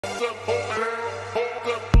Can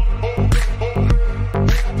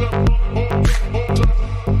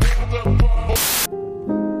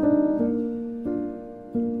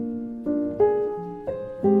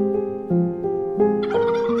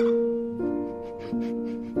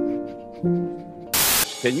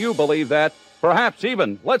you believe that? Perhaps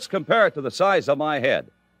even, let's compare it to the size of my head.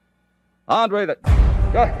 Andre, that...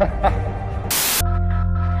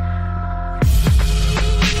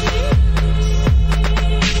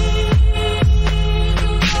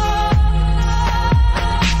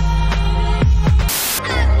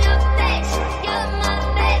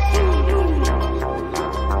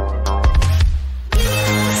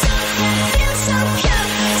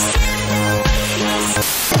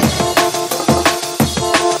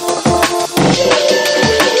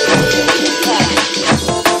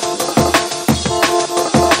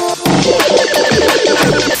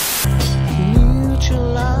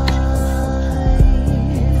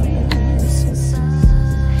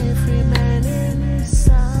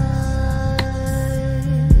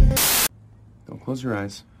 Close your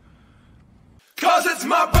eyes. 'Cause it's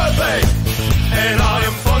my birthday, and I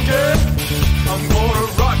am funky. I'm gonna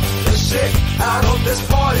rock the shit out of this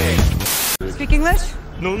party. Speak English?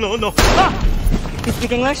 No. Ah! You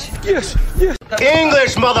speak English? Yes.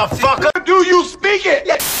 English, motherfucker! Do you speak it?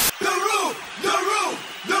 Yes. The room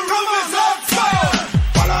is on fire!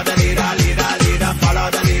 Follow the leader,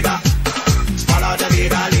 follow the leader. Follow the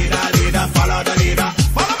leader, follow the leader.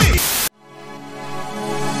 Follow me!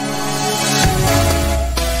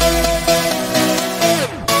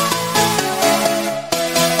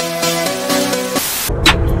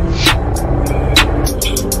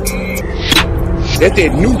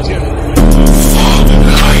 Это нудер.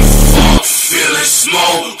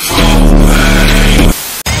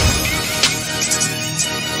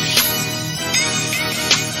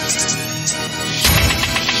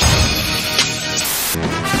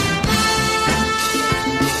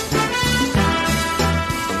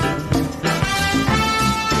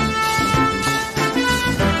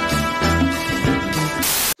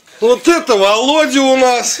 Вот это Володя у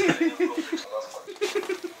нас.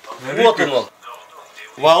 Вот он.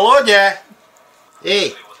 Володя!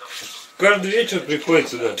 Эй! Каждый вечер приходит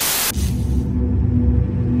сюда.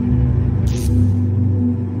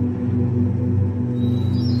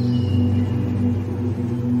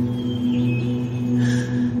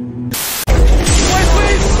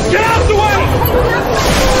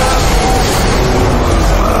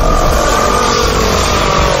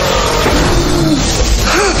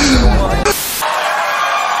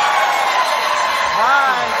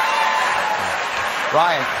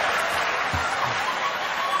 Ryan.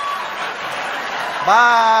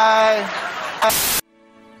 Bye.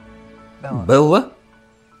 Белла?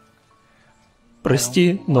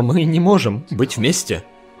 Прости, но мы не можем быть вместе.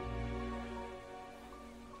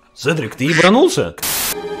 Седрик, ты ебанулся?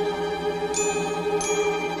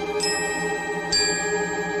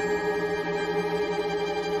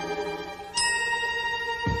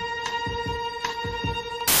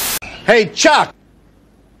 Hey, Chuck!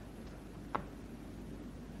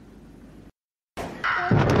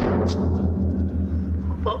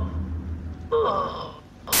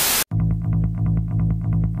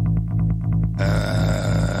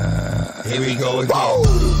 Here we go again.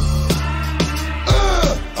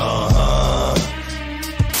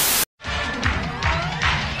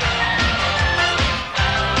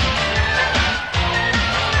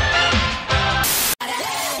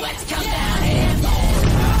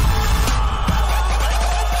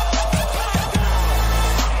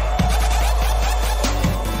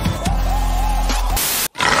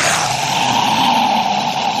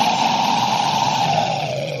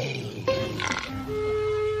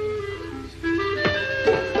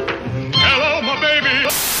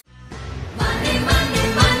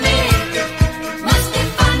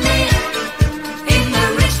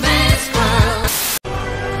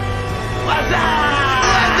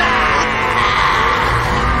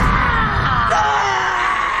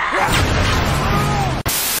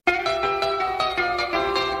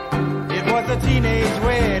 It was a teenage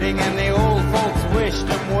wedding and the old folks wished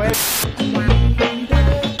them well.